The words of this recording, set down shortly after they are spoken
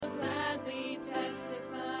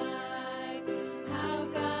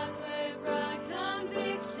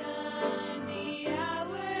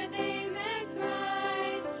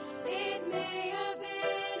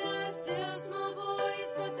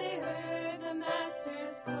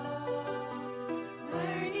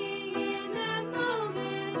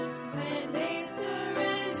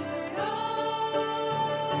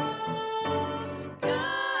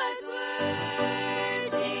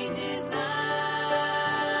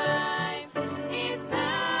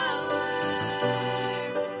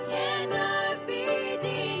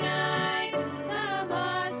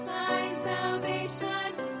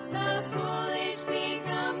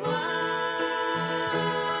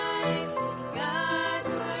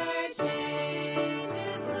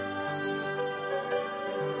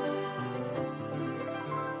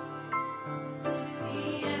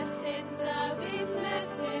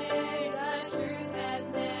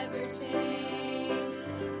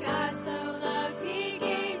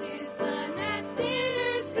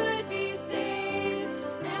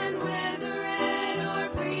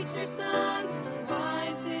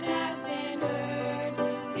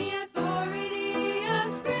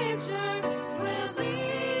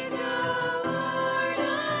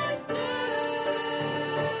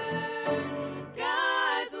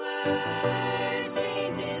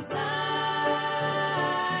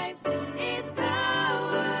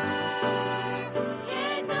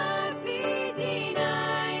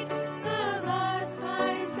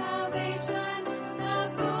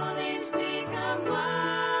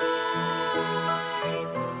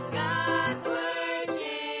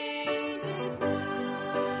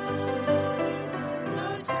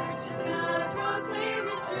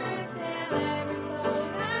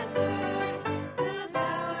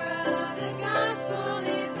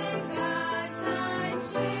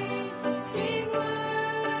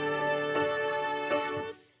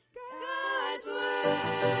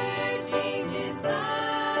changes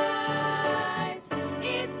lives.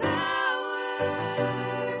 Its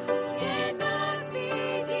power cannot be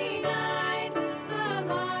denied. The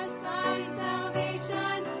lost find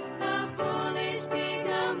salvation. The foolish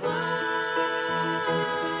become wise.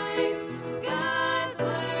 God's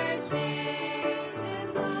word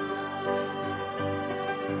changes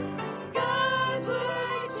lives. God's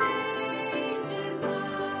word changes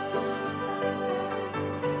lives.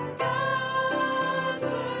 God's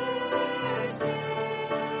word changes lives.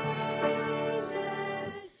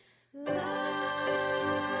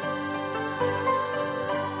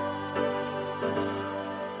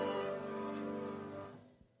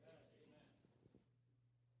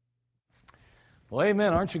 Well,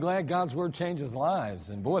 amen. Aren't you glad God's Word changes lives?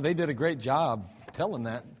 And boy, they did a great job telling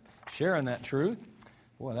that, sharing that truth.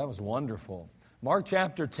 Boy, that was wonderful. Mark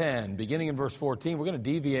chapter 10, beginning in verse 14. We're going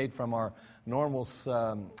to deviate from our normal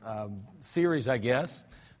series, I guess.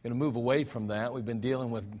 We're going to move away from that. We've been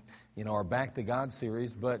dealing with, our Back to God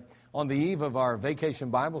series. But on the eve of our Vacation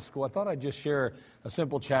Bible School, I thought I'd just share a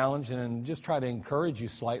simple challenge and just try to encourage you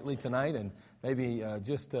slightly tonight and maybe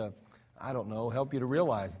help you to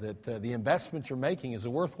realize that the investment you're making is a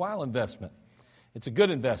worthwhile investment. It's a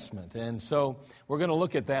good investment. And so we're going to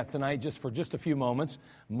look at that tonight for just a few moments.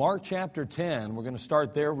 Mark chapter 10, we're going to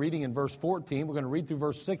start there, reading in verse 14. We're going to read through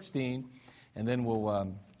verse 16, and then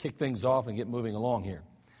we'll kick things off and get moving along here.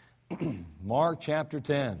 Mark chapter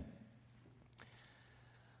 10.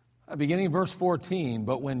 Beginning in verse 14,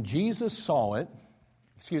 but when Jesus saw it,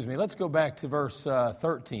 let's go back to verse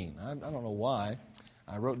 13. I don't know why.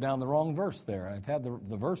 I wrote down the wrong verse there. I've had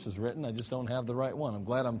the verses written. I just don't have the right one. I'm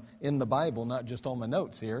glad I'm in the Bible, not just on my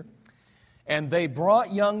notes here. And they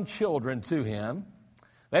brought young children to him,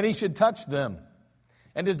 that he should touch them.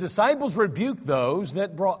 And his disciples rebuked those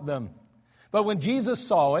that brought them. But when Jesus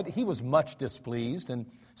saw it, he was much displeased, and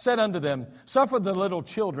said unto them, Suffer the little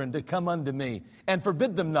children to come unto me, and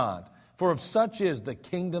forbid them not, for of such is the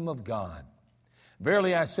kingdom of God.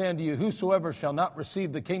 Verily I say unto you, whosoever shall not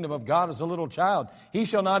receive the kingdom of God as a little child, he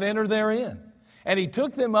shall not enter therein. And he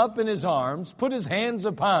took them up in his arms, put his hands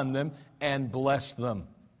upon them, and blessed them.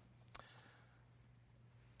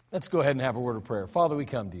 Let's go ahead and have a word of prayer. Father, we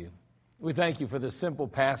come to you. We thank you for this simple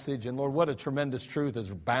passage, and Lord, what a tremendous truth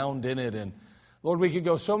is bound in it. And Lord, we could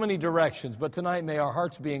go so many directions, but tonight may our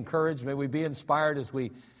hearts be encouraged. May we be inspired as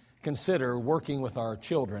we consider working with our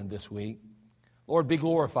children this week. Lord, be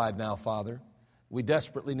glorified now, Father. We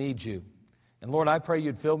desperately need you. And Lord, I pray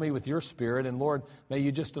you'd fill me with your Spirit. And Lord, may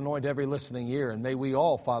you just anoint every listening ear. And may we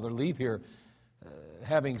all, Father, leave here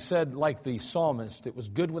having said like the psalmist, it was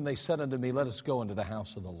good when they said unto me, let us go into the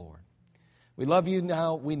house of the Lord. We love you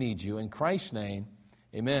now. We need you. In Christ's name,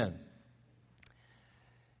 amen.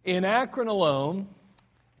 In Akron alone,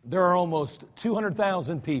 there are almost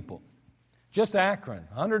 200,000 people. Just Akron,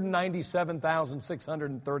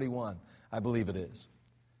 197,631, I believe it is.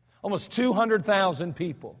 Almost 200,000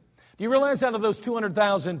 people. Do you realize out of those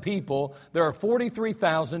 200,000 people, there are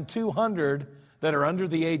 43,200 that are under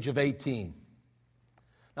the age of 18?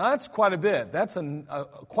 Now that's quite a bit. That's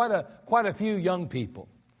quite a few young people,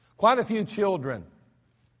 quite a few children.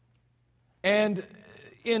 And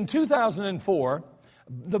in 2004,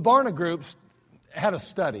 the Barna Group had a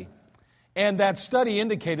study, and that study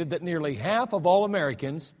indicated that nearly half of all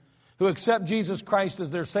Americans who accept Jesus Christ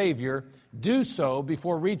as their Savior do so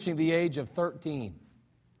before reaching the age of 13.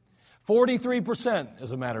 43%,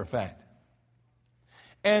 as a matter of fact.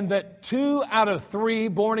 And that 2 out of 3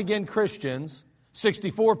 born-again Christians,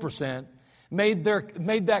 64%, made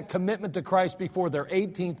that commitment to Christ before their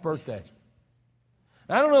 18th birthday.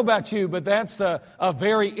 Now, I don't know about you, but that's a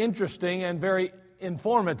very interesting and very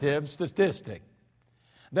informative statistic.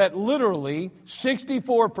 That literally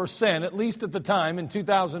 64%, at least at the time in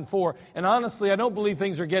 2004, and honestly, I don't believe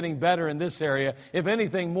things are getting better in this area. If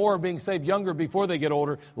anything, more are being saved younger before they get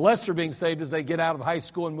older, less are being saved as they get out of high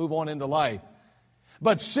school and move on into life.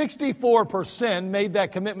 But 64% made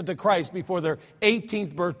that commitment to Christ before their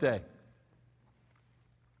 18th birthday.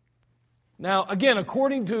 Now, again,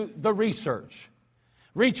 according to the research,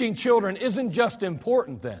 reaching children isn't just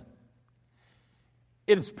important then.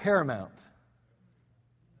 It is paramount.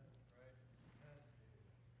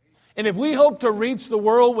 And if we hope to reach the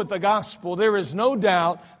world with the gospel, there is no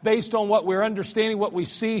doubt, based on what we're understanding, what we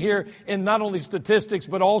see here in not only statistics,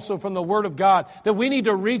 but also from the Word of God, that we need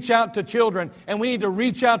to reach out to children and we need to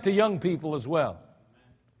reach out to young people as well.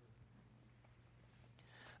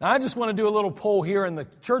 Now, I just want to do a little poll here in the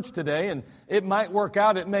church today, and it might work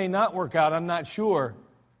out, it may not work out, I'm not sure.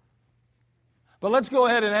 But let's go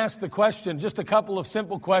ahead and ask the question, just a couple of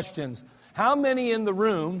simple questions. How many in the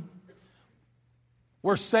room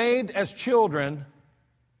were saved as children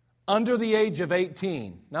under the age of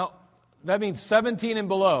 18. Now, that means 17 and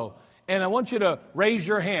below. And I want you to raise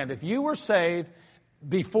your hand. If you were saved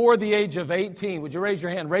before the age of 18, would you raise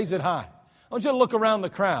your hand? Raise it high. I want you to look around the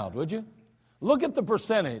crowd, would you? Look at the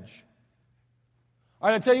percentage. All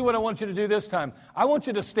right, I tell you what I want you to do this time. I want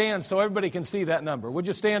you to stand so everybody can see that number. Would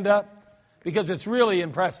you stand up? Because it's really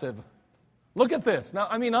impressive. Look at this. Now,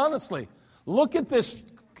 I mean, honestly, look at this.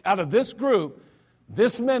 Out of this group,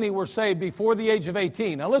 this many were saved before the age of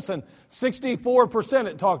 18. Now listen, 64%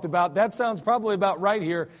 it talked about. That sounds probably about right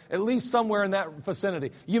here, at least somewhere in that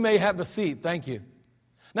vicinity. You may have a seat. Thank you.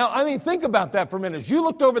 Now, I mean, think about that for a minute. As you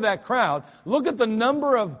looked over that crowd, look at the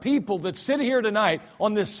number of people that sit here tonight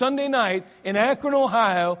on this Sunday night in Akron,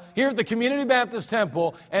 Ohio, here at the Community Baptist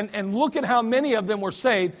Temple, and look at how many of them were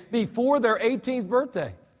saved before their 18th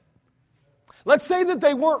birthday. Let's say that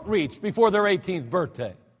they weren't reached before their 18th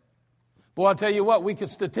birthday. Boy, I'll tell you what, we could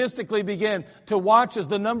statistically begin to watch as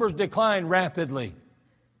the numbers decline rapidly.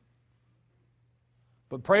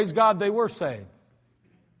 But praise God, they were saved.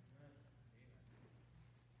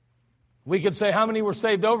 We could say how many were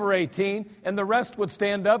saved over 18, and the rest would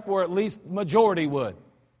stand up, or at least majority would.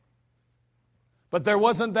 But there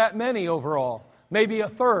wasn't that many overall, maybe a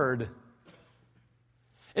third.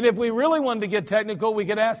 And if we really wanted to get technical, we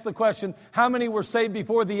could ask the question, how many were saved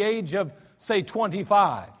before the age of, say,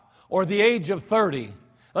 25 or the age of 30?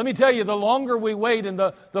 Let me tell you, the longer we wait and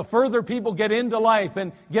the further people get into life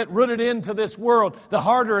and get rooted into this world, the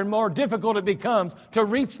harder and more difficult it becomes to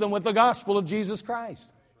reach them with the gospel of Jesus Christ.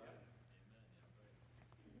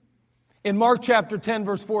 In Mark chapter 10,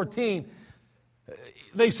 verse 14,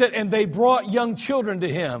 they said, and they brought young children to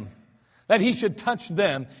him, that he should touch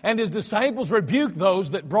them. And his disciples rebuked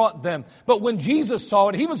those that brought them. But when Jesus saw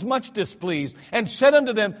it, he was much displeased, and said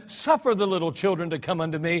unto them, suffer the little children to come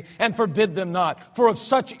unto me, and forbid them not. For of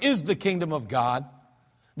such is the kingdom of God.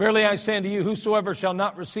 Verily I say unto you, whosoever shall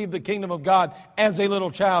not receive the kingdom of God as a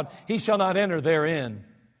little child, he shall not enter therein.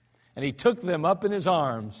 And he took them up in his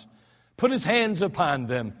arms, put his hands upon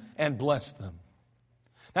them, and blessed them.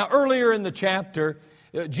 Now, earlier in the chapter,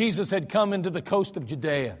 Jesus had come into the coast of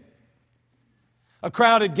Judea. A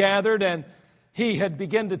crowd had gathered, and he had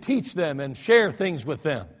begun to teach them and share things with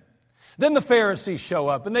them. Then the Pharisees show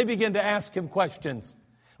up, and they begin to ask him questions.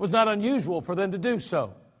 It was not unusual for them to do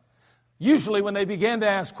so. Usually when they began to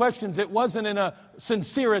ask questions, it wasn't in a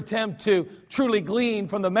sincere attempt to truly glean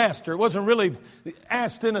from the Master. It wasn't really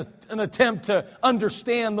asked in an attempt to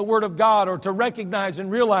understand the Word of God or to recognize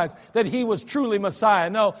and realize that He was truly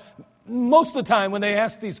Messiah. No, most of the time when they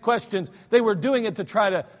asked these questions, they were doing it to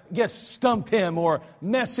try to, stump Him or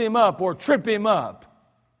mess Him up or trip Him up.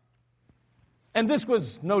 And this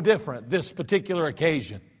was no different, this particular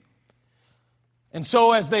occasion. And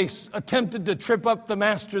so as they attempted to trip up the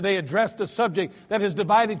Master, they addressed a subject that has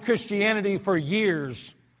divided Christianity for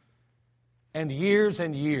years and years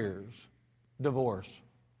and years. Divorce.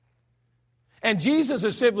 And Jesus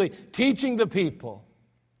is simply teaching the people.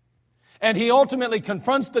 And He ultimately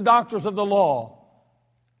confronts the doctors of the law.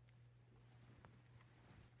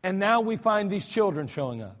 And now we find these children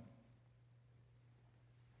showing up.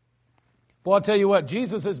 Well, I'll tell you what,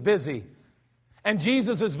 Jesus is busy. And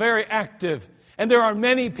Jesus is very active. And there are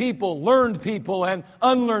many people, learned people and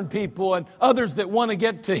unlearned people and others that want to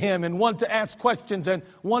get to Him and want to ask questions and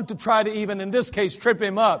want to try to even, in this case, trip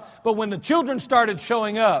Him up. But when the children started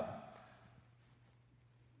showing up,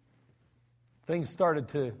 things started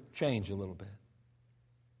to change a little bit.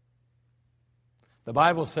 The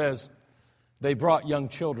Bible says they brought young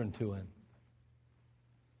children to Him.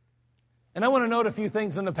 And I want to note a few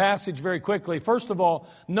things in the passage very quickly. First of all,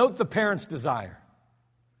 note the parents' desire.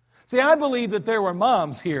 See, I believe that there were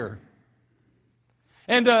moms here.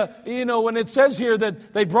 And, when it says here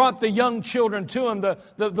that they brought the young children to Him,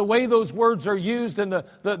 the way those words are used and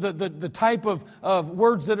the type of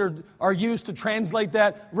words that are used to translate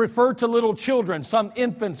that refer to little children, some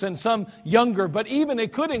infants and some younger, but even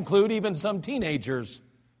it could include even some teenagers.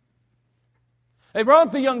 They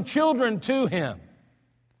brought the young children to Him.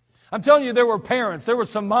 I'm telling you, there were parents, there were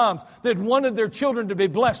some moms that wanted their children to be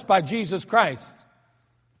blessed by Jesus Christ.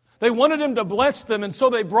 They wanted Him to bless them, and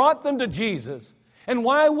so they brought them to Jesus. And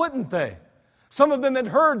why wouldn't they? Some of them had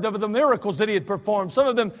heard of the miracles that He had performed. Some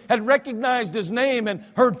of them had recognized His name and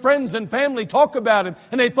heard friends and family talk about Him.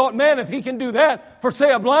 And they thought, man, if He can do that for,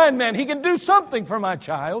 say, a blind man, He can do something for my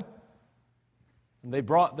child. And they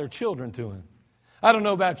brought their children to Him. I don't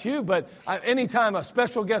know about you, but anytime a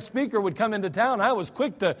special guest speaker would come into town, I was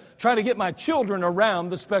quick to try to get my children around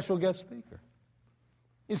the special guest speaker.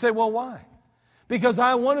 You say, well, why? Because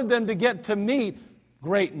I wanted them to get to meet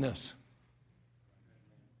greatness.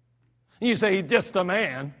 And you say, he's just a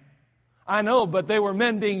man. I know, but they were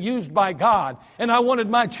men being used by God. And I wanted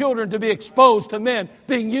my children to be exposed to men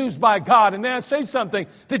being used by God. And may I say something?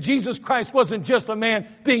 That Jesus Christ wasn't just a man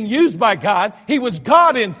being used by God. He was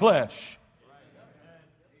God in flesh.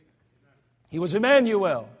 He was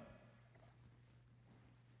Emmanuel.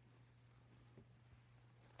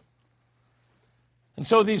 And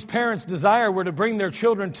so these parents' desire were to bring their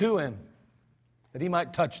children to Him, that He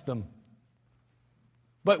might touch them.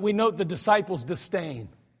 But we note the disciples' disdain.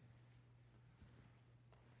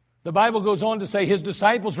 The Bible goes on to say His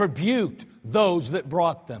disciples rebuked those that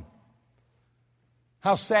brought them.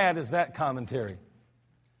 How sad is that commentary?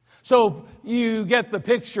 So you get the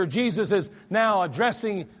picture. Jesus is now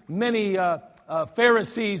addressing many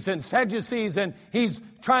Pharisees and Sadducees, and He's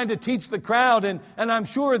trying to teach the crowd. And I'm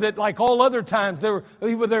sure that like all other times, they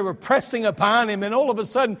were pressing upon Him. And all of a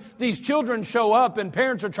sudden, these children show up, and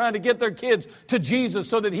parents are trying to get their kids to Jesus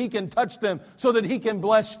so that He can touch them, so that He can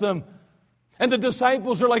bless them. And the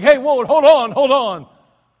disciples are like, hey, whoa, hold on.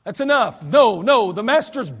 That's enough. No, the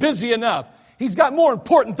Master's busy enough. He's got more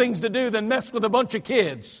important things to do than mess with a bunch of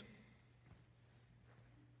kids.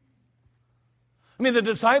 I mean, the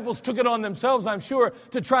disciples took it on themselves, I'm sure,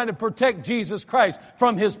 to try to protect Jesus Christ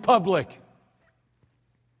from His public.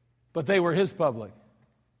 But they were His public.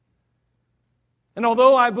 And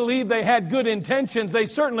although I believe they had good intentions, they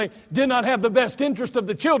certainly did not have the best interest of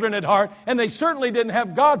the children at heart, and they certainly didn't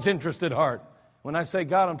have God's interest at heart. When I say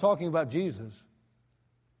God, I'm talking about Jesus.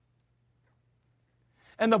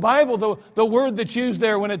 And the Bible, the word that's used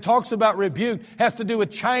there when it talks about rebuke, has to do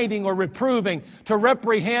with chiding or reproving, to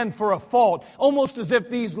reprehend for a fault. Almost as if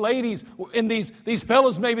these ladies and these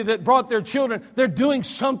fellows maybe that brought their children, they're doing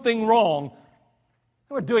something wrong.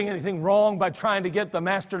 They weren't doing anything wrong by trying to get the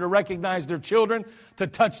Master to recognize their children, to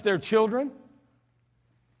touch their children.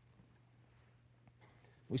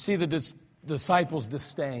 We see the disciples'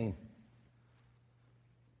 disdain.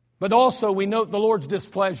 But also we note the Lord's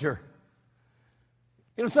displeasure.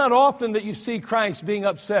 You know, it's not often that you see Christ getting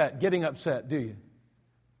upset, do you?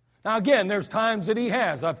 Now again, there's times that He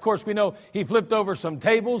has. Of course, we know He flipped over some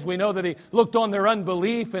tables. We know that He looked on their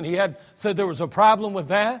unbelief and He said there was a problem with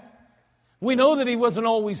that. We know that He wasn't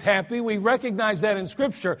always happy. We recognize that in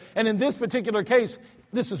Scripture. And in this particular case,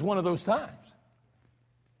 this is one of those times.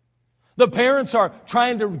 The parents are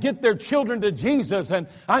trying to get their children to Jesus. And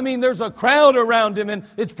I mean, there's a crowd around Him, and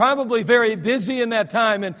it's probably very busy in that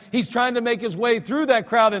time. And He's trying to make His way through that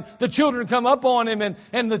crowd, and the children come up on Him,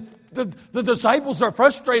 and the disciples are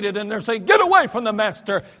frustrated, and they're saying, get away from the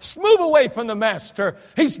Master. Move away from the Master.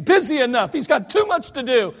 He's busy enough. He's got too much to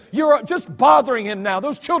do. You're just bothering Him now.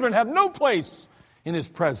 Those children have no place in His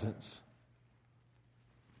presence.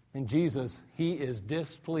 And Jesus, He is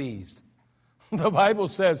displeased. The Bible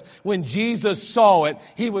says when Jesus saw it,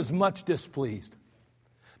 He was much displeased.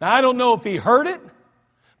 Now, I don't know if He heard it,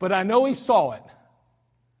 but I know He saw it.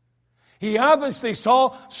 He obviously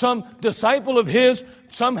saw some disciple of His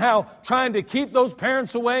somehow trying to keep those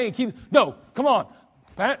parents away. No, come on.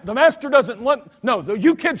 The Master doesn't want... No,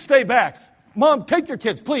 you kids stay back. Mom, take your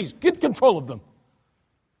kids, please. Get control of them.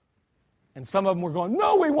 And some of them were going,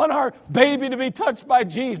 no, we want our baby to be touched by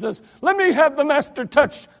Jesus. Let me have the Master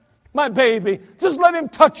touch my baby. Just let Him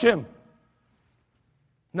touch him.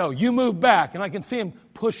 No, you move back. And I can see Him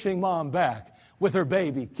pushing Mom back with her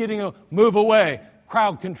baby, getting her move away.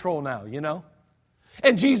 Crowd control now, you know.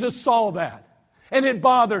 And Jesus saw that. And it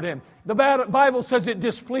bothered Him. The Bible says it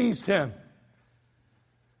displeased Him.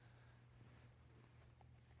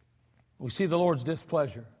 We see the Lord's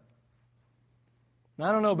displeasure. Now,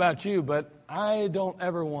 I don't know about you, but I don't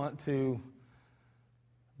ever want to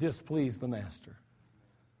displease the Master.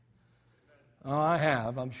 Oh, I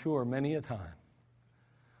have, I'm sure, many a time.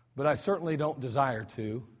 But I certainly don't desire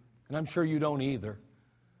to, and I'm sure you don't either.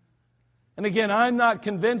 And again, I'm not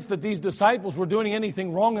convinced that these disciples were doing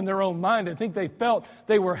anything wrong in their own mind. I think they felt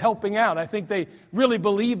they were helping out. I think they really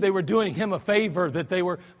believed they were doing Him a favor, that they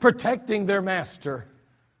were protecting their Master.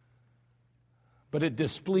 But it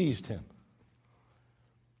displeased Him.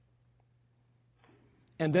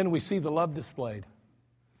 And then we see the love displayed.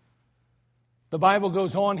 The Bible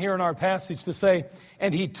goes on here in our passage to say,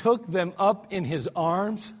 and He took them up in His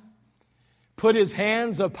arms, put His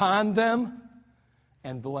hands upon them,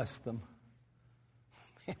 and blessed them.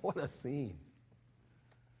 Man, what a scene.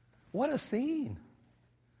 What a scene.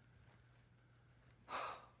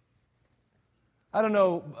 I don't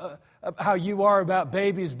know how you are about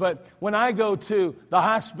babies, but when I go to the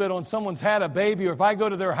hospital and someone's had a baby, or if I go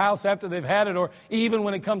to their house after they've had it, or even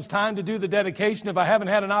when it comes time to do the dedication, if I haven't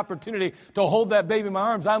had an opportunity to hold that baby in my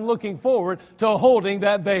arms, I'm looking forward to holding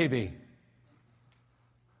that baby.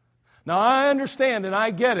 Now, I understand and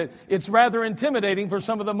I get it. It's rather intimidating for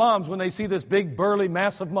some of the moms when they see this big, burly,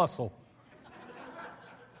 massive muscle.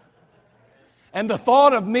 And the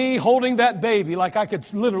thought of me holding that baby like I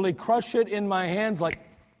could literally crush it in my hands like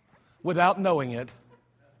without knowing it.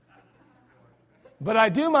 But I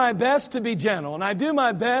do my best to be gentle, and I do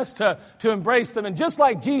my best to embrace them. And just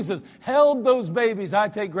like Jesus held those babies, I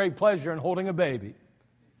take great pleasure in holding a baby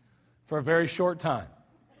for a very short time.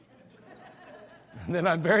 And then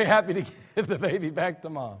I'm very happy to give the baby back to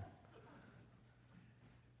mom.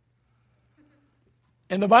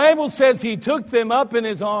 And the Bible says he took them up in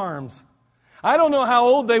his arms. I don't know how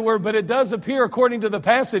old they were, but it does appear, according to the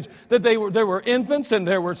passage, that there were infants and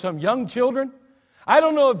there were some young children. I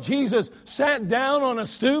don't know if Jesus sat down on a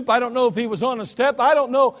stoop. I don't know if he was on a step. I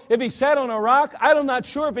don't know if he sat on a rock. I'm not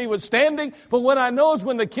sure if he was standing. But what I know is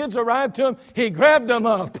when the kids arrived to him, he grabbed them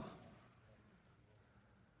up.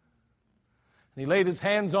 And he laid his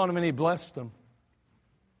hands on them and he blessed them.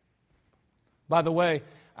 By the way,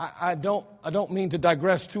 I don't mean to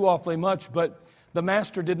digress too awfully much, but the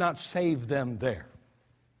Master did not save them there.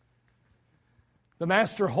 The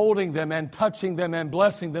Master holding them and touching them and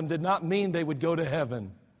blessing them did not mean they would go to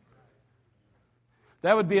heaven.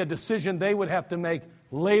 That would be a decision they would have to make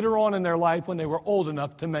later on in their life when they were old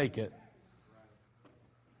enough to make it.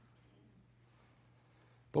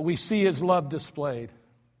 But we see his love displayed.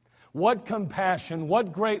 What compassion,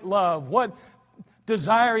 what great love, what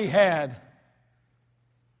desire he had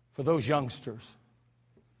for those youngsters.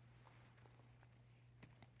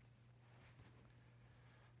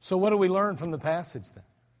 So what do we learn from the passage then?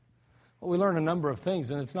 Well, we learn a number of things,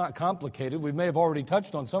 and it's not complicated. We may have already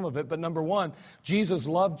touched on some of it, but number one, Jesus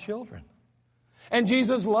loved children. And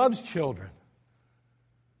Jesus loves children.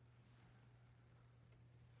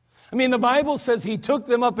 I mean, the Bible says he took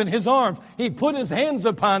them up in his arms. He put his hands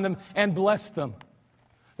upon them and blessed them.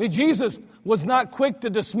 I mean, Jesus was not quick to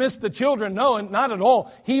dismiss the children. No, not at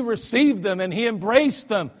all. He received them and he embraced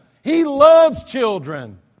them. He loves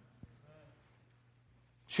children.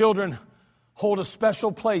 Children hold a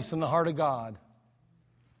special place in the heart of God.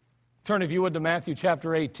 Turn, if you would, to Matthew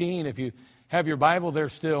chapter 18. If you have your Bible there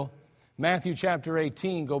still, Matthew chapter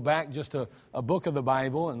 18, go back just a book of the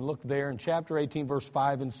Bible and look there in chapter 18, verse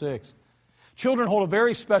 5 and 6. Children hold a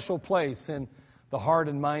very special place in the heart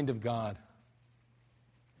and mind of God.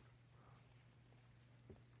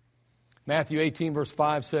 Matthew 18, verse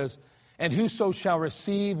 5 says, "And whoso shall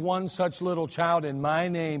receive one such little child in my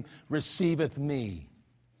name receiveth me.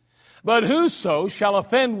 But whoso shall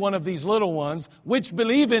offend one of these little ones, which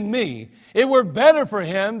believe in me, it were better for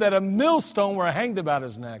him that a millstone were hanged about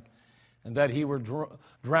his neck, and that he were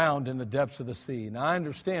drowned in the depths of the sea." Now, I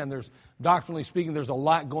understand doctrinally speaking, there's a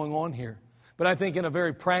lot going on here. But I think in a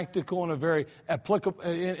very practical and a very applicable,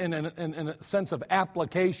 in a sense of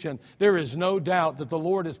application, there is no doubt that the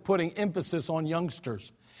Lord is putting emphasis on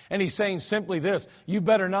youngsters. And he's saying simply this: you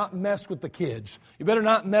better not mess with the kids. You better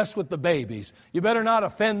not mess with the babies. You better not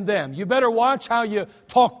offend them. You better watch how you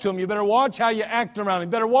talk to them. You better watch how you act around them.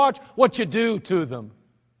 You better watch what you do to them.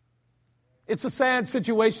 It's a sad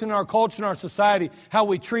situation in our culture and our society, how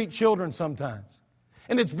we treat children sometimes.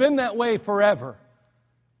 And it's been that way forever.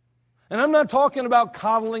 And I'm not talking about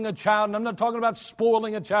coddling a child, and I'm not talking about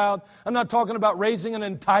spoiling a child. I'm not talking about raising an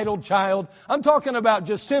entitled child. I'm talking about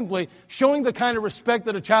just simply showing the kind of respect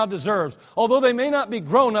that a child deserves. Although they may not be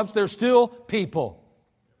grown-ups, they're still people.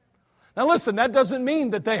 Now listen, that doesn't mean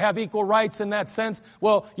that they have equal rights in that sense.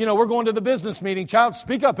 Well, we're going to the business meeting. Child,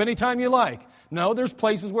 speak up anytime you like. No, there's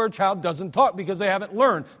places where a child doesn't talk because they haven't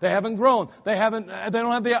learned, they haven't grown,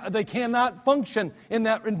 they cannot function in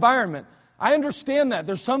that environment. I understand that.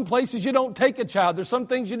 There's some places you don't take a child. There's some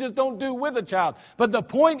things you just don't do with a child. But the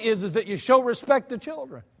point is that you show respect to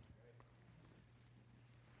children.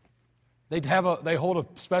 They hold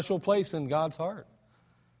a special place in God's heart.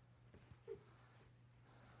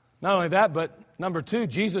 Not only that, but number two,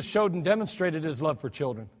 Jesus showed and demonstrated his love for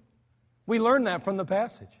children. We learn that from the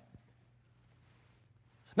passage.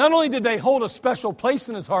 Not only did they hold a special place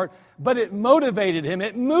in his heart, but it motivated him.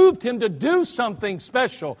 It moved him to do something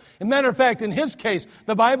special. As a matter of fact, in his case,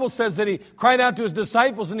 the Bible says that he cried out to his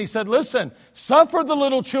disciples and he said, "Listen, suffer the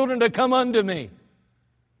little children to come unto me.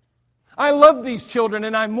 I love these children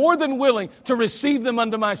and I'm more than willing to receive them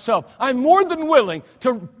unto myself. I'm more than willing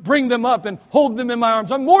to bring them up and hold them in my arms.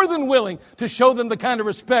 I'm more than willing to show them the kind of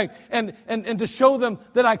respect and to show them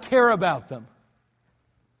that I care about them."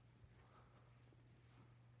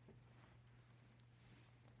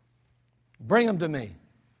 Bring them to me.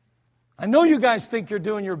 I know you guys think you're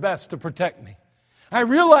doing your best to protect me. I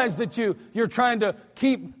realize that you're trying to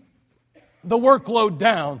keep the workload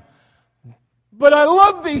down. But I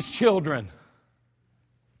love these children.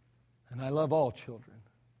 And I love all children.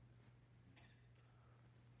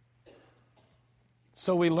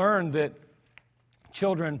 So we learn that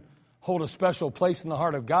children hold a special place in the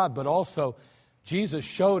heart of God, but also Jesus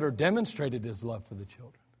showed or demonstrated His love for the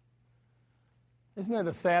children. Isn't it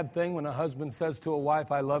a sad thing when a husband says to a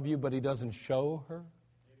wife, I love you, but he doesn't show her?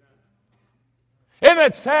 Isn't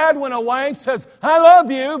it sad when a wife says, I love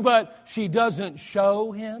you, but she doesn't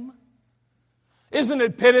show him? Isn't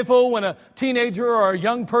it pitiful when a teenager or a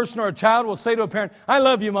young person or a child will say to a parent, I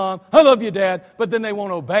love you, Mom, I love you, Dad, but then they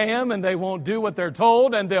won't obey him and they won't do what they're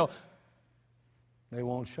told and they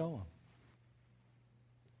won't show him.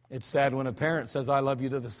 It's sad when a parent says, I love you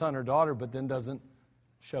to the son or daughter, but then doesn't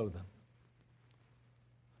show them.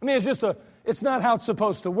 I mean, it's not how it's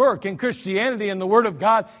supposed to work. In Christianity and the Word of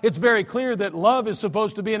God, it's very clear that love is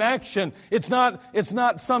supposed to be an action. It's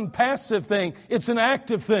not some passive thing. It's an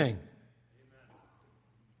active thing.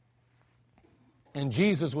 And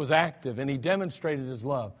Jesus was active, and He demonstrated His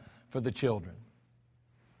love for the children.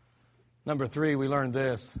 Number 3, we learned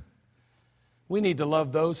this. We need to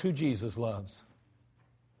love those who Jesus loves.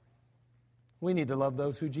 We need to love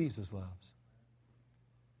those who Jesus loves.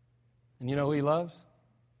 And you know who He loves?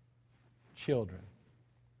 Children.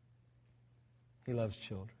 He loves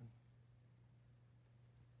children.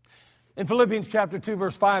 In Philippians chapter 2,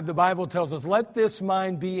 verse 5, the Bible tells us, let this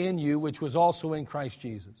mind be in you, which was also in Christ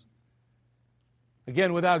Jesus.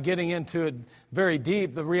 Again, without getting into it very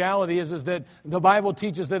deep, the reality is that the Bible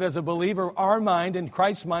teaches that as a believer, our mind and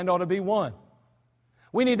Christ's mind ought to be one.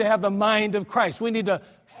 We need to have the mind of Christ. We need to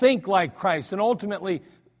think like Christ. And ultimately,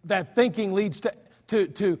 that thinking leads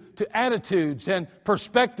to attitudes and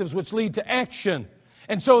perspectives which lead to action.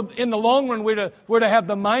 And so in the long run, we're to have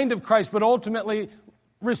the mind of Christ, but ultimately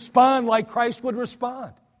respond like Christ would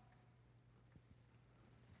respond.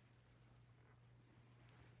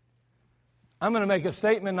 I'm going to make a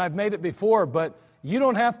statement, and I've made it before, but you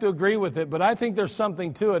don't have to agree with it, but I think there's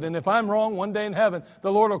something to it. And if I'm wrong, one day in heaven,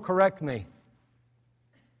 the Lord will correct me.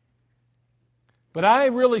 But I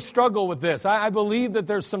really struggle with this. I believe that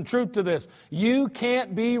there's some truth to this. You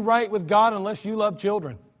can't be right with God unless you love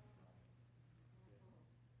children.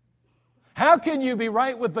 How can you be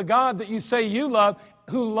right with the God that you say you love,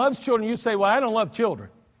 who loves children? You say, well, I don't love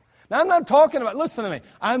children. Now, I'm not talking about, listen to me,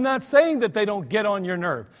 I'm not saying that they don't get on your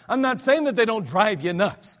nerve. I'm not saying that they don't drive you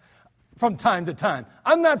nuts from time to time.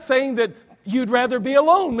 I'm not saying that you'd rather be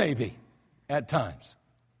alone, maybe, at times.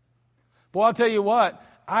 Boy, I'll tell you what,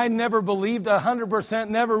 I never believed 100%,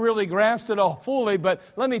 never really grasped it all fully, but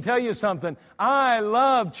let me tell you something. I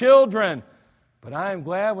love children, but I am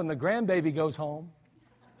glad when the grandbaby goes home.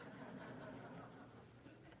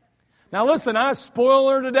 Now listen, I spoil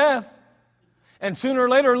her to death. And sooner or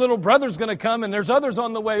later, her little brother's going to come, and there's others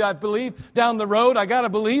on the way, I believe, down the road. I got to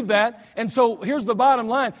believe that. And so here's the bottom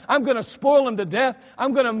line. I'm going to spoil them to death.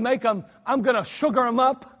 I'm going to sugar them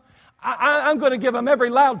up. I'm going to give them every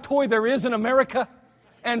loud toy there is in America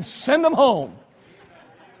and send them home.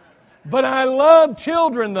 But I love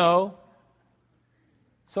children, though.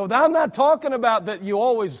 So I'm not talking about that you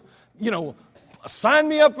always, sign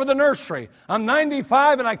me up for the nursery. I'm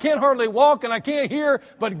 95 and I can't hardly walk and I can't hear,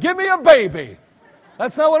 but give me a baby.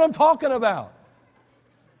 That's not what I'm talking about.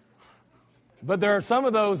 But there are some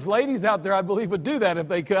of those ladies out there I believe would do that if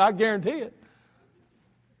they could. I guarantee it.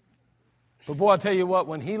 But boy, I'll tell you what,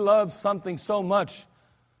 when He loves something so much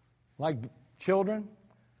like children,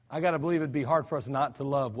 I got to believe it'd be hard for us not to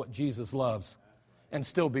love what Jesus loves and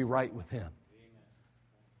still be right with Him.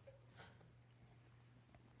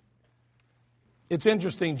 It's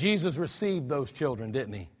interesting, Jesus received those children,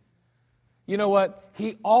 didn't He? You know what?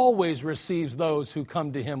 He always receives those who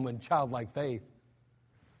come to Him with childlike faith.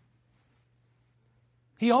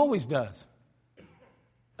 He always does.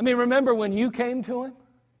 I mean, remember when you came to Him?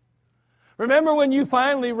 Remember when you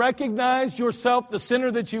finally recognized yourself the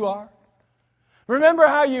sinner that you are? Remember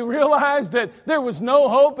how you realized that there was no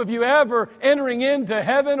hope of you ever entering into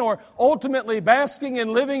heaven or ultimately basking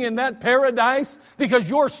and living in that paradise because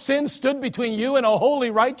your sin stood between you and a holy,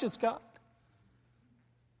 righteous God?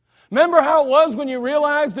 Remember how it was when you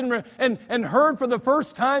realized and heard for the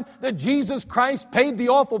first time that Jesus Christ paid the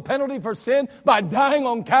awful penalty for sin by dying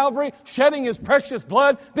on Calvary, shedding His precious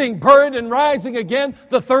blood, being buried and rising again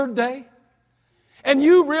the third day? And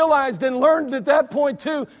you realized and learned at that point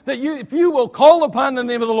too that if you will call upon the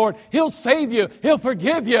name of the Lord, He'll save you, He'll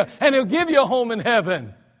forgive you, and He'll give you a home in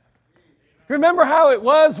heaven. Remember how it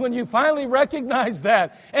was when you finally recognized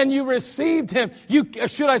that and you received Him. You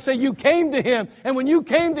came to Him. And when you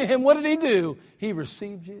came to Him, what did He do? He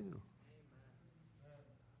received you.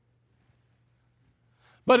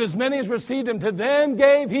 But as many as received him, to them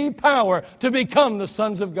gave he power to become the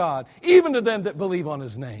sons of God, even to them that believe on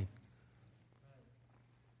his name.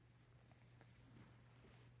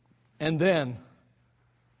 And then,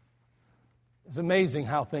 it's amazing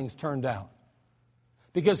how things turned out.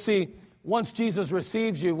 Because see, once Jesus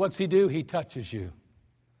receives you, what's he do? He touches you.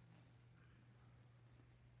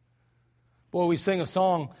 Boy, we sing a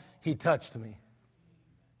song, He Touched Me.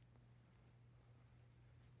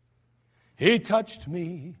 He touched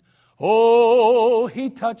me, oh, he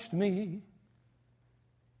touched me.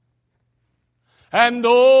 And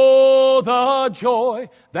oh, the joy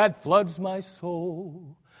that floods my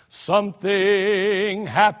soul. Something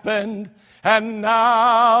happened, and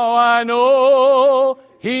now I know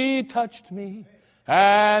he touched me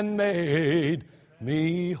and made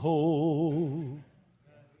me whole.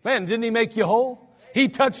 Man, didn't he make you whole? He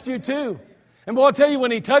touched you too. And boy, I'll tell you,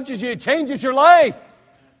 when he touches you, it changes your life.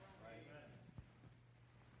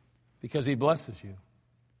 Because he blesses you.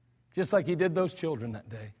 Just like he did those children that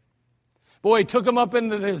day. Boy, he took them up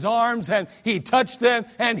into his arms and he touched them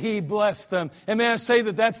and he blessed them. And may I say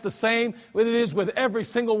that that's the same that it is with every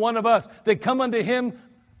single one of us that come unto him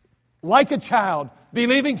like a child,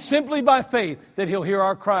 believing simply by faith that he'll hear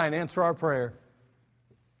our cry and answer our prayer.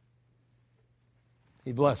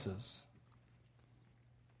 He blesses.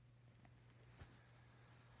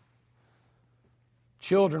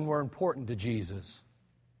 Children were important to Jesus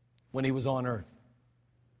when he was on earth.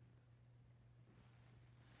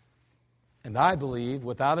 And I believe,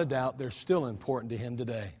 without a doubt, they're still important to him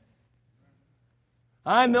today.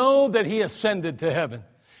 I know that he ascended to heaven.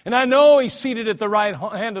 And I know he's seated at the right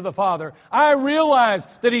hand of the Father. I realize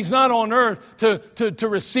that he's not on earth to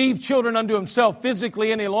receive children unto himself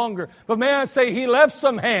physically any longer. But may I say, he left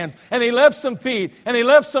some hands, and he left some feet, and he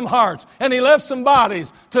left some hearts, and he left some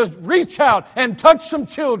bodies to reach out and touch some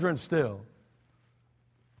children still.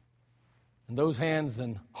 And those hands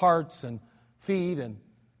and hearts and feet and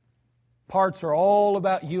parts are all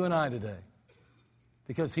about you and I today.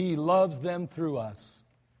 Because he loves them through us.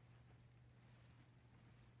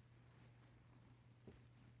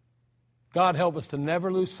 God help us to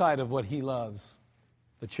never lose sight of what he loves,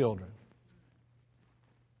 the children.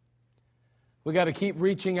 We've got to keep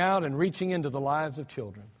reaching out and reaching into the lives of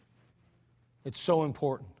children. It's so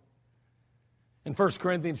important. In 1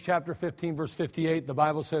 Corinthians chapter 15, verse 58, the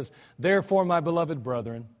Bible says, "Therefore, my beloved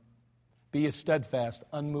brethren, be ye steadfast,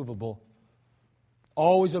 unmovable,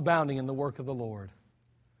 always abounding in the work of the Lord.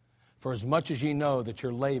 For as much as ye know that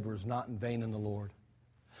your labor is not in vain in the Lord."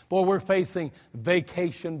 Boy, we're facing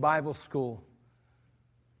Vacation Bible School.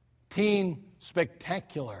 Teen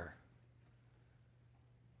Spectacular.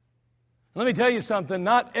 Let me tell you something,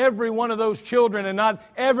 not every one of those children and not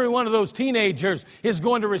every one of those teenagers is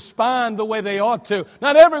going to respond the way they ought to.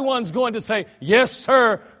 Not everyone's going to say, "Yes,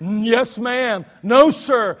 sir," "Yes, ma'am," "No,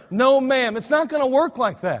 sir," "No, ma'am." It's not going to work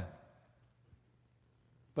like that.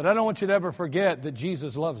 But I don't want you to ever forget that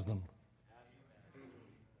Jesus loves them.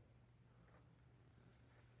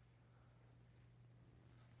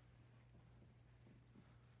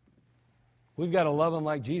 We've got to love them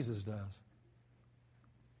like Jesus does.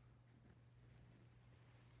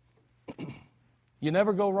 You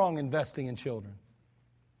never go wrong investing in children.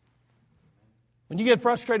 When you get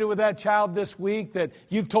frustrated with that child this week that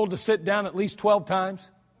you've told to sit down at least 12 times,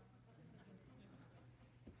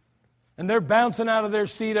 and they're bouncing out of their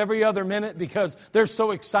seat every other minute because they're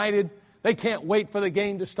so excited, they can't wait for the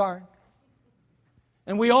game to start.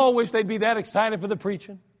 And we all wish they'd be that excited for the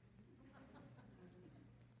preaching.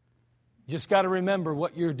 You just got to remember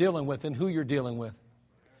what you're dealing with and who you're dealing with.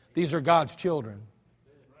 These are God's children.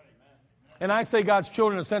 And I say God's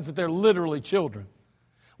children in the sense that they're literally children.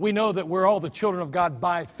 We know that we're all the children of God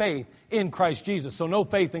by faith in Christ Jesus. So no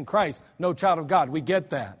faith in Christ, no child of God. We get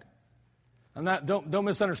that. Don't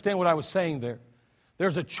misunderstand what I was saying there.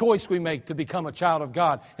 There's a choice we make to become a child of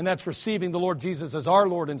God, and that's receiving the Lord Jesus as our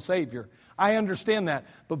Lord and Savior. I understand that,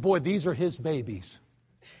 but boy, these are his babies.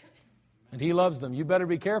 And he loves them. You better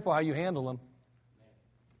be careful how you handle them.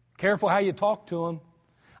 Careful how you talk to them.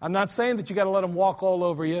 I'm not saying that you got to let them walk all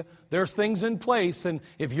over you. There's things in place, and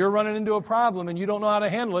if you're running into a problem and you don't know how to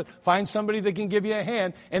handle it, find somebody that can give you a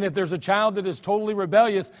hand. And if there's a child that is totally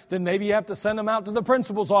rebellious, then maybe you have to send them out to the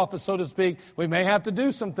principal's office, so to speak. We may have to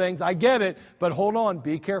do some things. I get it, but hold on.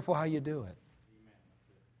 Be careful how you do it.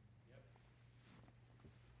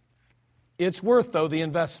 It's worth, though, the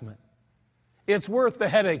investment. It's worth the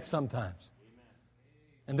headaches sometimes.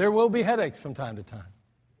 And there will be headaches from time to time.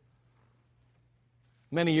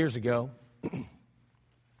 Many years ago,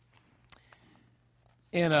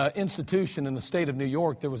 in an institution in the state of New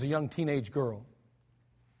York, there was a young teenage girl.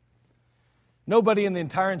 Nobody in the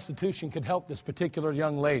entire institution could help this particular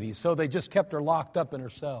young lady, so they just kept her locked up in her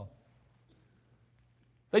cell.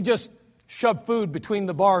 They just shoved food between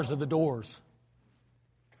the bars of the doors.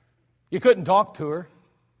 You couldn't talk to her.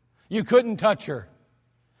 You couldn't touch her.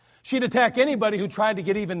 She'd attack anybody who tried to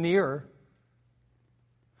get even near her.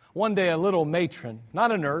 One day, a little matron,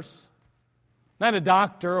 not a nurse, not a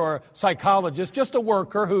doctor or a psychologist, just a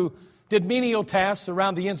worker who did menial tasks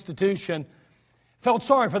around the institution, felt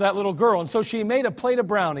sorry for that little girl. And so she made a plate of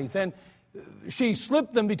brownies and she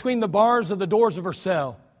slipped them between the bars of the doors of her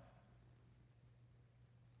cell.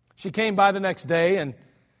 She came by the next day and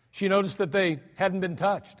she noticed that they hadn't been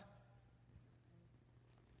touched.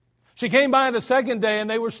 She came by the second day and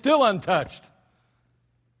they were still untouched.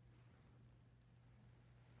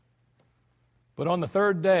 But on the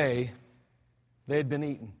third day, they had been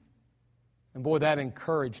eaten. And boy, that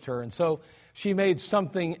encouraged her. And so she made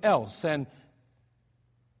something else. And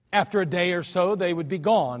after a day or so, they would be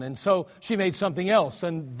gone. And so she made something else,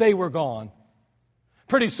 and they were gone.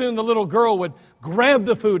 Pretty soon, the little girl would grab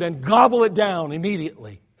the food and gobble it down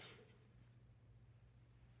immediately.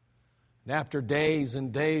 And after days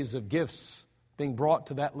and days of gifts being brought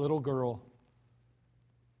to that little girl,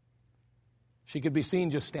 she could be seen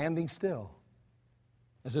just standing still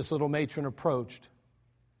as this little matron approached.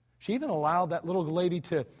 She even allowed that little lady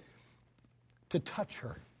to touch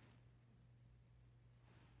her.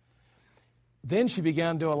 Then she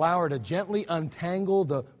began to allow her to gently untangle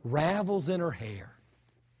the ravels in her hair.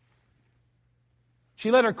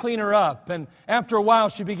 She let her clean her up, and after a while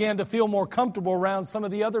she began to feel more comfortable around some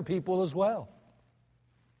of the other people as well.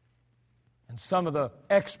 And some of the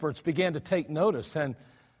experts began to take notice, and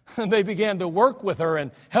they began to work with her and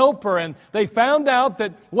help her, and they found out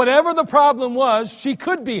that whatever the problem was, she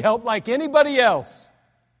could be helped like anybody else.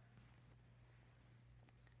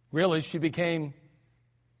 Really, she became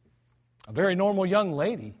a very normal young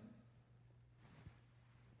lady.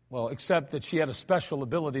 Well, except that she had a special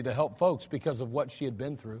ability to help folks because of what she had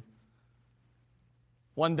been through.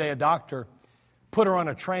 One day a doctor put her on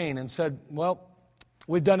a train and said, "Well,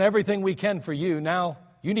 we've done everything we can for you. Now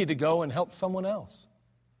you need to go and help someone else."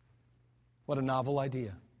 What a novel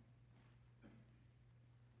idea.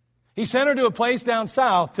 He sent her to a place down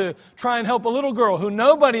south to try and help a little girl who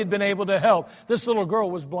nobody had been able to help. This little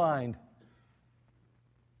girl was blind.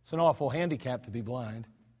 It's an awful handicap to be blind.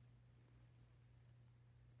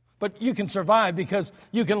 But you can survive because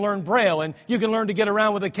you can learn Braille and you can learn to get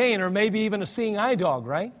around with a cane or maybe even a seeing eye dog,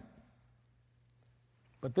 right?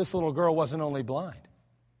 But this little girl wasn't only blind.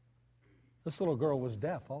 This little girl was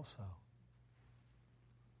deaf also.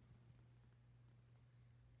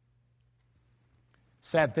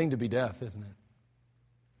 Sad thing to be deaf, isn't it?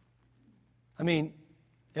 I mean,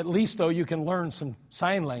 at least though you can learn some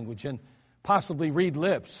sign language and possibly read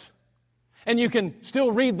lips. And you can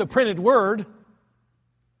still read the printed word.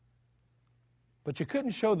 But you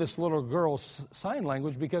couldn't show this little girl sign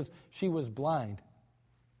language because she was blind.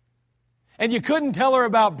 And you couldn't tell her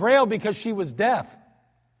about Braille because she was deaf.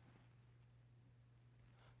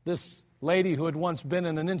 This lady who had once been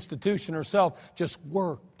in an institution herself just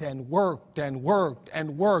worked and worked and worked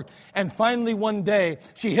and worked. And finally one day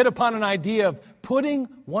she hit upon an idea of putting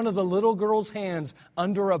one of the little girl's hands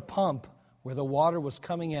under a pump where the water was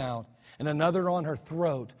coming out and another on her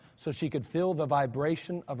throat so she could feel the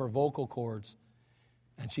vibration of her vocal cords.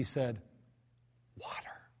 And she said,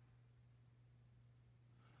 "Water.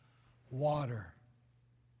 Water."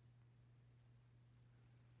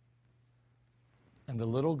 And the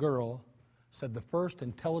little girl said the first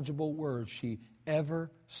intelligible words she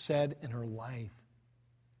ever said in her life.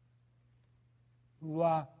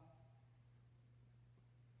 Wa.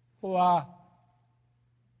 Wa.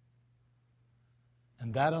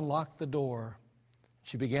 And that unlocked the door.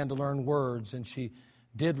 She began to learn words, and she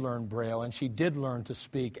did learn Braille, and she did learn to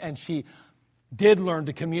speak, and she did learn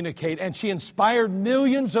to communicate, and she inspired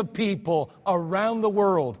millions of people around the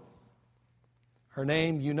world. Her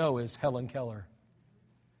name, you know, is Helen Keller.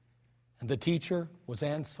 And the teacher was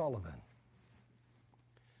Anne Sullivan.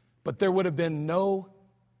 But there would have been no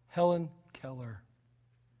Helen Keller.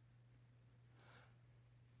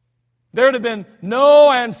 There would have been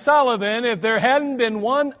no Anne Sullivan if there hadn't been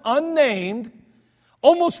one unnamed,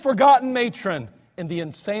 almost forgotten matron in the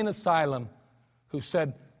insane asylum who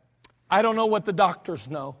said, "I don't know what the doctors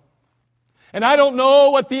know. And I don't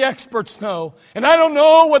know what the experts know. And I don't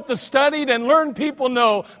know what the studied and learned people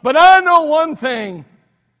know. But I know one thing.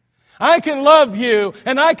 I can love you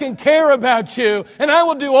and I can care about you and I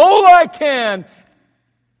will do all I can."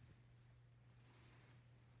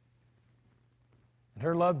 And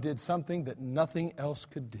her love did something that nothing else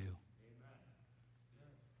could do.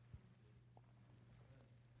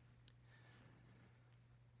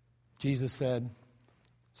 Jesus said,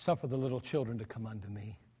 "Suffer the little children to come unto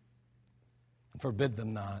me, and forbid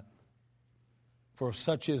them not, for of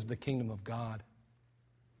such is the kingdom of God."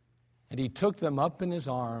 And he took them up in his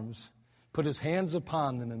arms, put his hands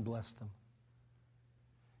upon them, and blessed them.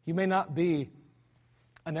 You may not be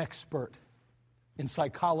an expert in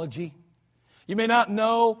psychology. You may not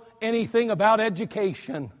know anything about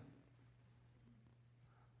education.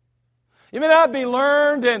 You may not be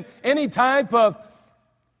learned in any type of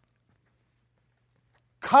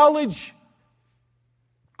college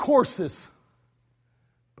courses.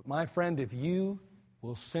 But my friend, if you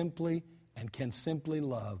will simply and can simply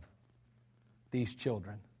love these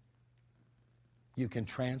children, you can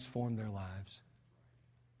transform their lives.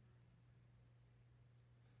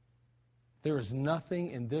 There is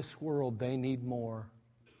nothing in this world they need more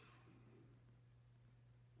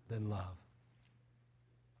than love.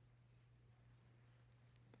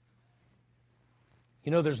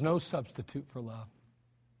 You know, there's no substitute for love.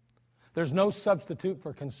 There's no substitute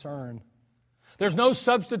for concern. There's no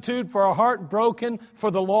substitute for a heart broken for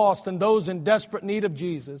the lost and those in desperate need of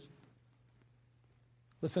Jesus.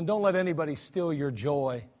 Listen, don't let anybody steal your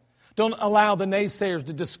joy. Don't allow the naysayers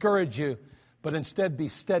to discourage you, but instead be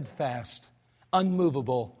steadfast,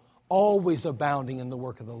 unmovable, always abounding in the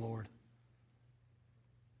work of the Lord.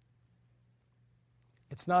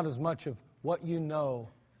 It's not as much of what you know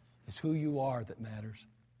as who you are that matters.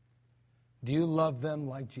 Do you love them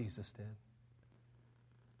like Jesus did?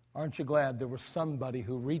 Aren't you glad there was somebody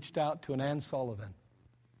who reached out to an Ann Sullivan,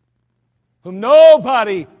 whom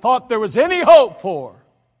nobody thought there was any hope for?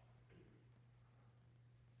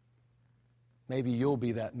 Maybe you'll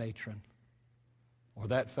be that matron or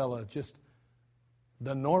that fella, just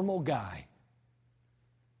the normal guy,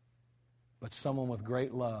 but someone with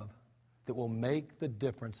great love that will make the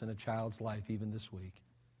difference in a child's life even this week.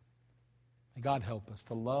 May God help us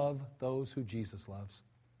to love those who Jesus loves,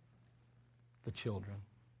 the children.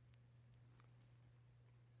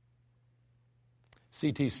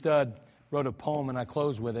 C.T. Studd wrote a poem, and I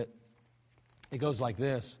close with it. It goes like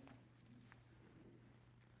this.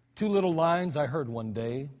 Two little lines I heard one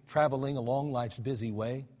day, traveling along life's busy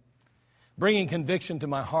way, bringing conviction to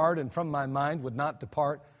my heart and from my mind would not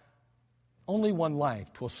depart. Only one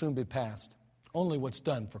life, 'twill soon be past. Only what's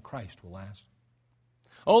done for Christ will last.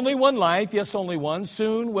 Only one life, yes, only one.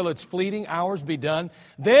 Soon will its fleeting hours be done.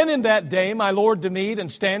 Then in that day my Lord to meet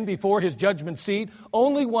and stand before His judgment seat.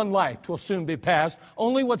 Only one life, 'twill soon be past.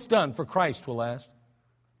 Only what's done for Christ will last.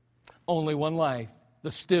 Only one life.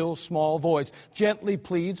 The still small voice gently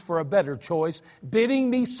pleads for a better choice, bidding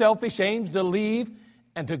me selfish aims to leave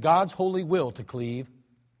and to God's holy will to cleave.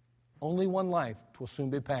 Only one life, 'twill soon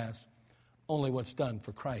be past. Only what's done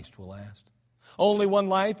for Christ will last. Only one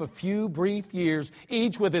life, a few brief years,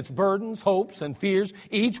 each with its burdens, hopes, and fears,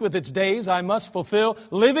 each with its days I must fulfill,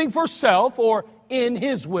 living for self or in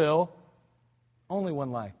His will. Only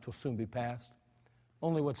one life, 'twill soon be past.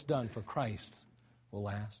 Only what's done for Christ will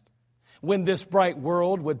last. When this bright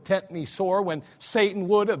world would tempt me sore, when Satan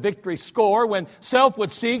would a victory score, when self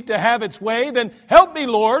would seek to have its way, then help me,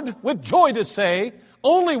 Lord, with joy to say,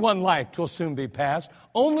 only one life 'twill soon be past.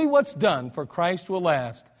 Only what's done for Christ will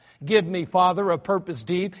last. Give me, Father, a purpose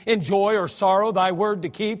deep, in joy or sorrow Thy word to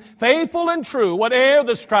keep, faithful and true, whate'er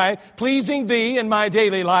the strife, pleasing Thee in my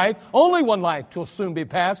daily life. Only one life 'twill soon be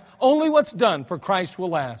past. Only what's done for Christ will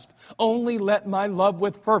last. Only let my love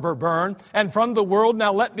with fervor burn, and from the world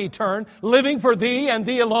now let me turn, living for Thee and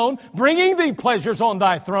Thee alone, bringing Thee pleasures on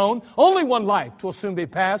Thy throne. Only one life 'twill soon be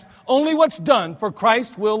past. Only what's done for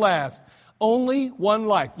Christ will last. Only one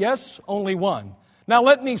life. Yes, only one. Now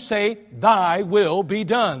let me say, Thy will be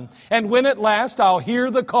done. And when at last I'll hear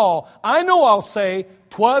the call, I know I'll say,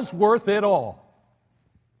 'twas worth it all.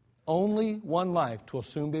 Only one life 'twill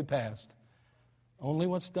soon be past. Only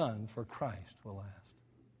what's done for Christ will last.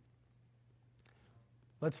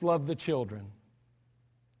 Let's love the children.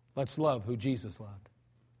 Let's love who Jesus loved.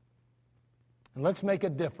 And let's make a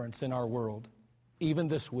difference in our world, even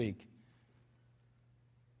this week,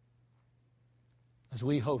 as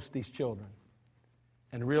we host these children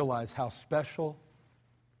and realize how special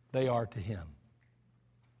they are to Him.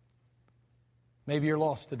 Maybe you're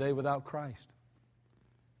lost today without Christ.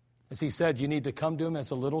 As He said, you need to come to Him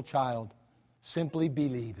as a little child, simply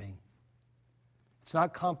believing. It's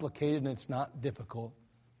not complicated and it's not difficult.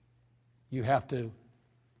 You have to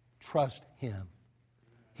trust Him.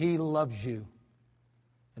 He loves you,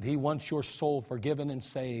 and He wants your soul forgiven and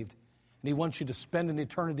saved, and He wants you to spend an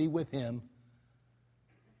eternity with Him.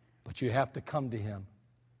 But you have to come to Him.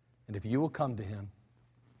 And if you will come to Him,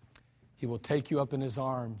 He will take you up in His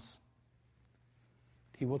arms.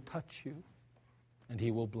 He will touch you and He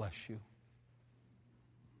will bless you.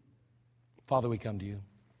 Father, we come to you.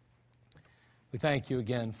 We thank you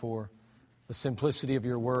again for the simplicity of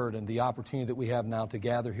your word and the opportunity that we have now to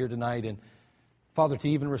gather here tonight and, Father, to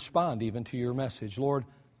even respond even to your message. Lord,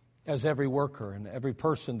 as every worker and every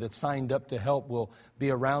person that signed up to help will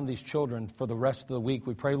be around these children for the rest of the week,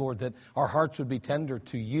 we pray, Lord, that our hearts would be tender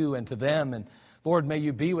to you and to them. And, Lord, may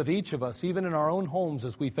you be with each of us, even in our own homes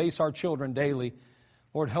as we face our children daily.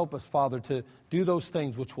 Lord, help us, Father, to do those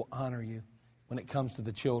things which will honor you when it comes to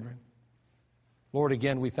the children. Lord,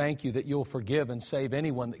 again, we thank you that you'll forgive and save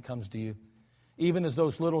anyone that comes to you. Even as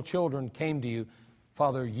those little children came to you,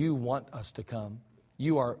 Father, you want us to come.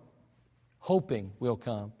 You are hoping we'll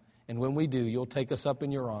come. And when we do, you'll take us up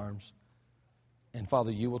in your arms. And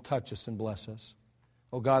Father, you will touch us and bless us.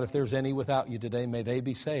 Oh God, if there's any without you today, may they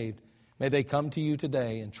be saved. May they come to you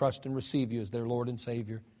today and trust and receive you as their Lord and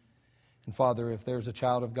Savior. And Father, if there's a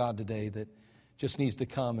child of God today that just needs to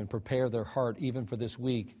come and prepare their heart even for this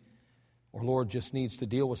week, or Lord, just needs to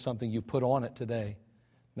deal with something you put on it today,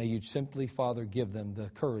 may you simply, Father, give them the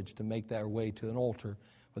courage to make their way to an altar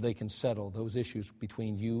where they can settle those issues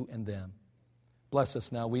between you and them. Bless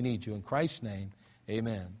us now. We need you. In Christ's name,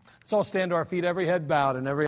 amen. Let's all stand to our feet, every head bowed and every